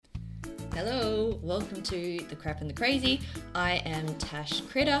Hello, welcome to The Crap and the Crazy. I am Tash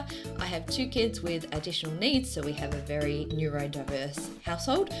Critter. I have two kids with additional needs, so we have a very neurodiverse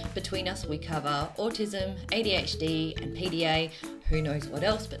household. Between us, we cover autism, ADHD, and PDA. Who knows what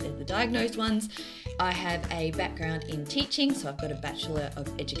else, but they're the diagnosed ones. I have a background in teaching, so I've got a Bachelor of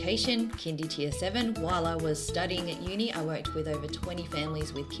Education, Kindy Tier 7. While I was studying at uni, I worked with over 20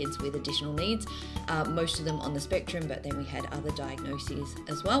 families with kids with additional needs, most of them on the spectrum, but then we had other diagnoses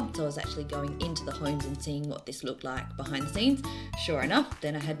as well. So I was actually going into the homes and seeing what this looked like behind the scenes. Sure enough,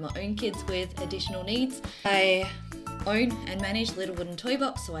 then I had my own kids with additional needs. I own and manage Little Wooden Toy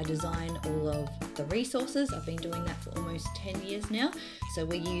Box, so I design all of the resources. I've been doing that for almost 10 years now. So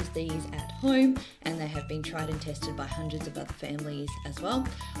we use these at home and they have been tried and tested by hundreds of other families as well.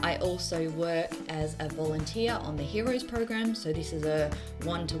 I also work as a volunteer on the Heroes program. So this is a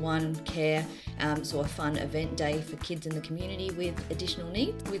one-to-one care, so a fun event day for kids in the community with additional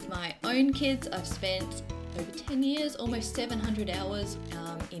needs. With my own kids, I've spent over 10 years, almost 700 hours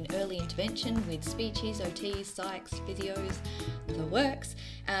in early intervention with speeches, OTs, psychs, physios, the works.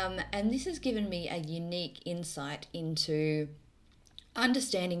 And this has given me a unique insight into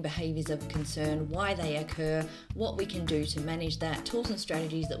understanding behaviours of concern, why they occur, what we can do to manage that, tools and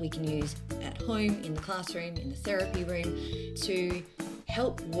strategies that we can use at home, in the classroom, in the therapy room to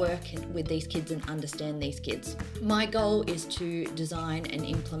help work with these kids and understand these kids. My goal is to design and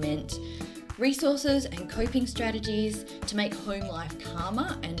implement resources and coping strategies to make home life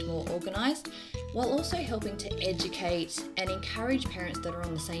calmer and more organised, while also helping to educate and encourage parents that are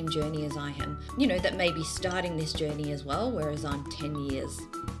on the same journey as I am, that may be starting this journey as well, whereas I'm 10 years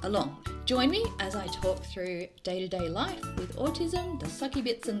along. Join me as I talk through day-to-day life with autism, the sucky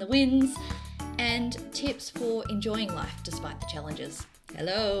bits and the wins, and tips for enjoying life despite the challenges.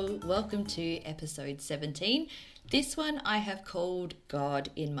 Hello, welcome to episode 17. This one I have called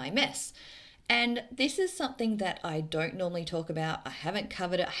God in My Mess. And this is something that I don't normally talk about. I haven't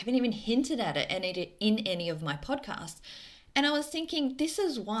covered it. I haven't even hinted at it in any of my podcasts. And I was thinking, this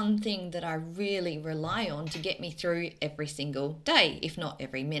is one thing that I really rely on to get me through every single day, if not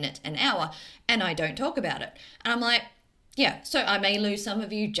every minute and hour. And I don't talk about it. And I'm like, yeah, so I may lose some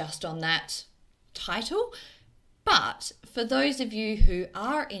of you just on that title. But for those of you who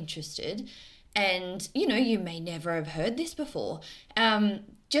are interested, and you may never have heard this before,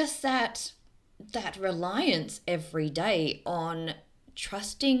 just that reliance every day on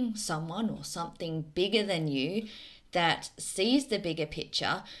trusting someone or something bigger than you that sees the bigger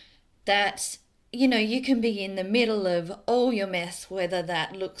picture, that you can be in the middle of all your mess, whether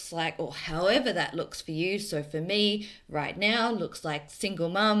that looks like, or however that looks for you. So for me right now, looks like single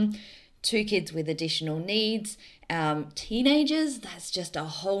mum, two kids with additional needs, teenagers, that's just a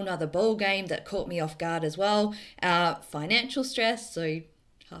whole nother ball game that caught me off guard as well. Financial stress, so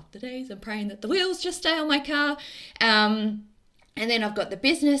half the days I'm praying that the wheels just stay on my car. And then I've got the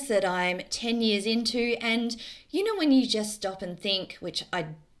business that I'm 10 years into. And when you just stop and think, which I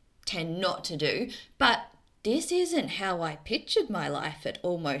tend not to do, but this isn't how I pictured my life at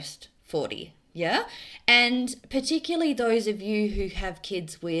almost 40. Yeah. And particularly those of you who have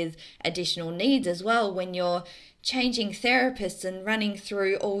kids with additional needs as well, when you're changing therapists and running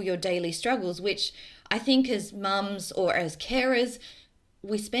through all your daily struggles, which I think as mums or as carers,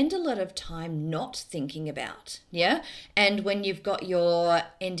 we spend a lot of time not thinking about, yeah? And when you've got your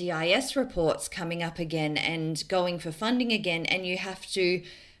NDIS reports coming up again and going for funding again, and you have to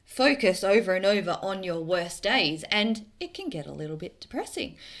focus over and over on your worst days, and it can get a little bit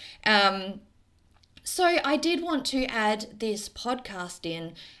depressing. So I did want to add this podcast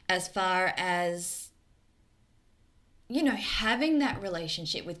in as far as, having that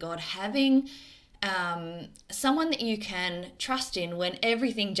relationship with God, having someone that you can trust in when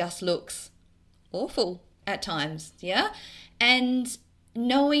everything just looks awful at times, yeah? And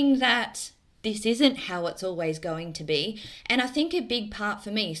knowing that this isn't how it's always going to be. And I think a big part for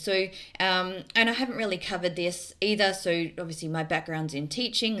me, so, and I haven't really covered this either, so obviously my background's in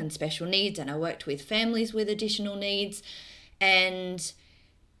teaching and special needs, and I worked with families with additional needs, and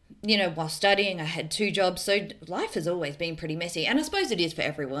while studying I had two jobs, so life has always been pretty messy, and I suppose it is for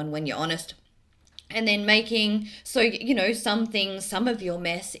everyone when you're honest. And then some of your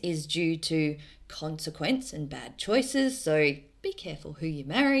mess is due to consequence and bad choices. So be careful who you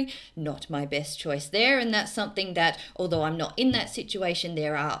marry. Not my best choice there. And that's something that, although I'm not in that situation,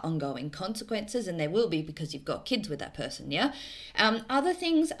 there are ongoing consequences, and there will be because you've got kids with that person, yeah? Other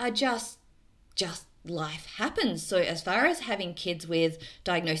things are just life happens. So as far as having kids with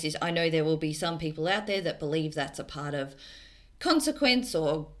diagnoses, I know there will be some people out there that believe that's a part of consequence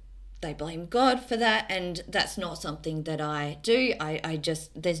or they blame God for that, and that's not something that I do. I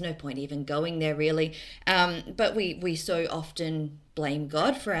just, there's no point even going there really. But we so often blame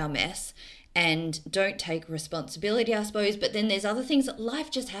God for our mess and don't take responsibility, I suppose. But then there's other things that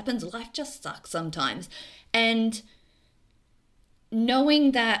life just happens. Life just sucks sometimes. And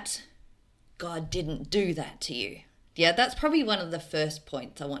knowing that God didn't do that to you. Yeah, that's probably one of the first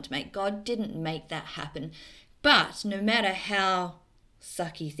points I want to make. God didn't make that happen. But no matter how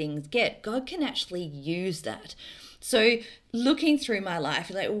sucky things get, God can actually use that. So looking through my life,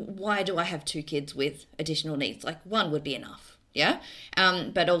 like, why do I have 2 kids with additional needs? Like, 1 would be enough. Yeah.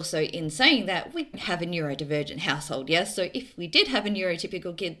 But also in saying that, we have a neurodivergent household. Yeah. So if we did have a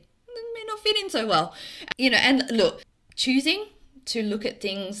neurotypical kid, it may not fit in so well, and look, choosing to look at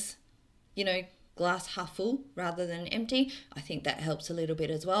things, glass half full rather than empty, I think that helps a little bit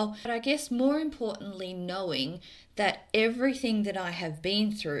as well. But I guess more importantly, knowing that everything that I have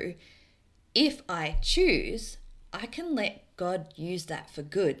been through, if I choose, I can let God use that for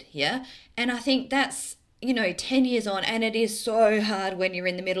good. Yeah. And I think that's, 10 years on, and it is so hard when you're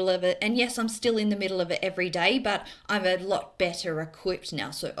in the middle of it. And yes, I'm still in the middle of it every day, but I'm a lot better equipped now.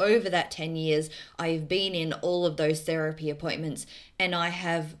 So over that 10 years, I've been in all of those therapy appointments, and I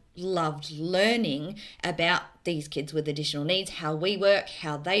have loved learning about these kids with additional needs, how we work,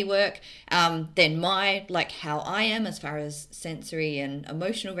 how they work, then how I am as far as sensory and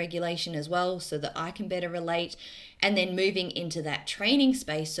emotional regulation as well, so that I can better relate. And then moving into that training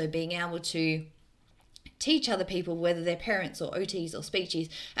space, so being able to teach other people, whether they're parents or OTs or speechies,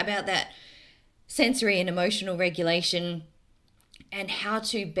 about that sensory and emotional regulation and how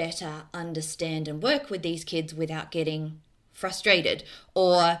to better understand and work with these kids without getting frustrated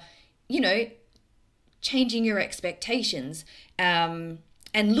or, changing your expectations and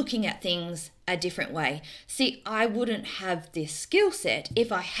looking at things a different way. See, I wouldn't have this skill set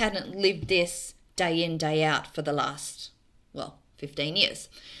if I hadn't lived this day in, day out for the last, 15 years.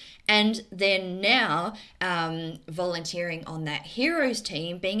 And then now, volunteering on that Heroes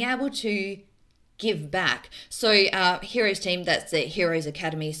team, being able to give back. So Heroes team, that's the Heroes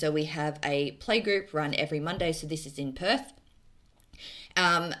Academy. So we have a playgroup run every Monday. So this is in Perth.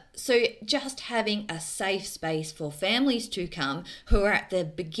 So just having a safe space for families to come who are at the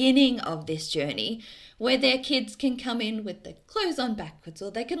beginning of this journey, where their kids can come in with their clothes on backwards,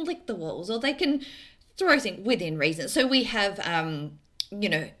 or they can lick the walls, or they can throw things within reason. So we have,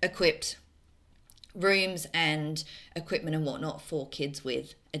 equipped rooms and equipment and whatnot for kids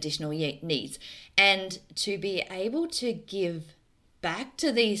with additional needs. And to be able to give back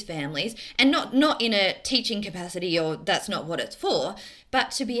to these families, and not in a teaching capacity, or that's not what it's for,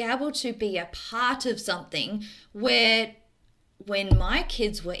 but to be able to be a part of something where when my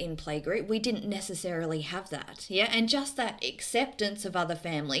kids were in playgroup, we didn't necessarily have that. Yeah. And just that acceptance of other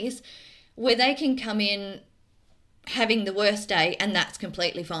families where they can come in having the worst day and that's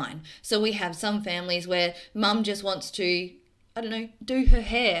completely fine. So we have some families where mum just wants to, do her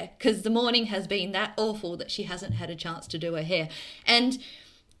hair because the morning has been that awful that she hasn't had a chance to do her hair. And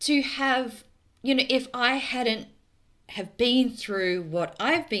to have, if I hadn't have been through what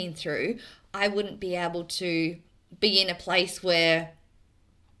I've been through, I wouldn't be able to be in a place where,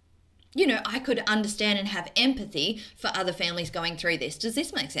 I could understand and have empathy for other families going through this. Does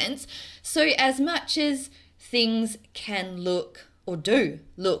this make sense? So as much as things can look or do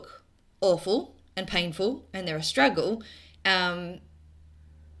look awful and painful and they're a struggle,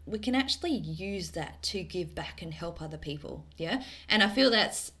 we can actually use that to give back and help other people. Yeah. And I feel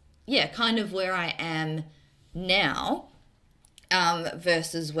that's, kind of where I am now,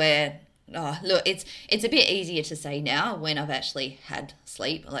 versus where, it's a bit easier to say now when I've actually had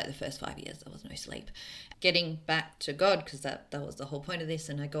sleep. Like the first 5 years, there was no sleep. Getting back to God, because that was the whole point of this,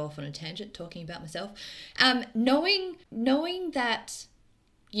 and I go off on a tangent talking about myself. Knowing that,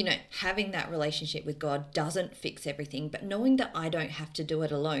 having that relationship with God doesn't fix everything, but knowing that I don't have to do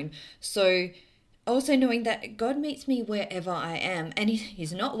it alone. So also knowing that God meets me wherever I am, and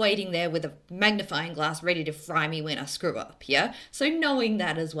he's not waiting there with a magnifying glass ready to fry me when I screw up. Yeah. So knowing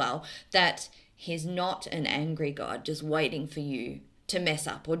that as well, that he's not an angry God just waiting for you to mess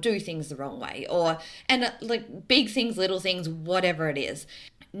up or do things the wrong way, like big things, little things, whatever it is.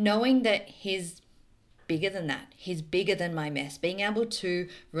 Knowing that he's bigger than that. He's bigger than my mess. Being able to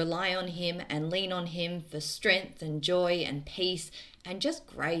rely on him and lean on him for strength and joy and peace and just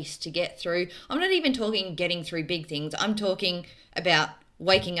grace to get through. I'm not even talking getting through big things. I'm talking about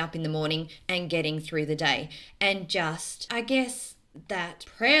waking up in the morning and getting through the day. And just, I guess, that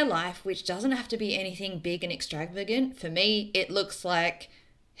prayer life, which doesn't have to be anything big and extravagant. For me, it looks like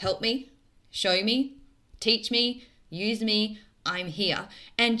help me, show me, teach me, use me. I'm here.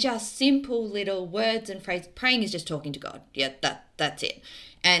 And just simple little words and phrases. Praying is just talking to God. Yeah, that's it.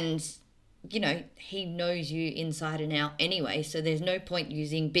 And he knows you inside and out anyway, so there's no point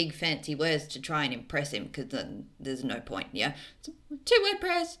using big fancy words to try and impress him, because then there's no point. Yeah, so 2-word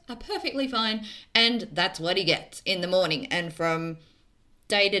prayers are perfectly fine, and that's what he gets in the morning and from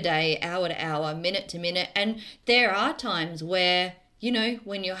day to day, hour to hour, minute to minute. And there are times where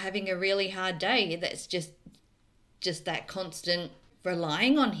when you're having a really hard day, that's just that constant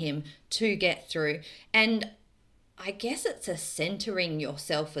relying on him to get through. And I guess it's a centering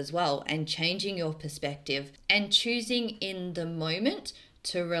yourself as well, and changing your perspective and choosing in the moment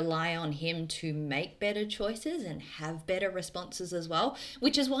to rely on him to make better choices and have better responses as well,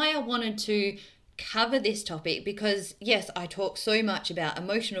 which is why I wanted to cover this topic, because yes, I talk so much about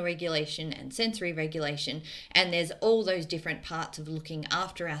emotional regulation and sensory regulation, and there's all those different parts of looking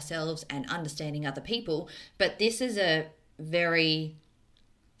after ourselves and understanding other people, but this is a very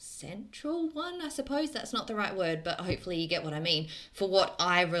central one, I suppose. That's not the right word, but hopefully you get what I mean, for what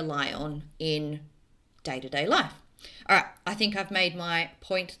I rely on in day-to-day life. All right, I think I've made my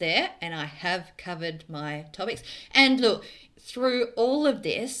point there, and I have covered my topics. And look, through all of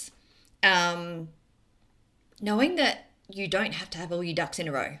this, knowing that you don't have to have all your ducks in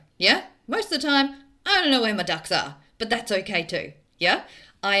a row. Yeah, most of the time I don't know where my ducks are, but that's okay too. Yeah,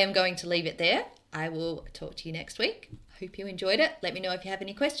 I am going to leave it there. I will talk to you next week. Hope you enjoyed it. Let me know if you have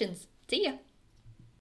any questions. See ya.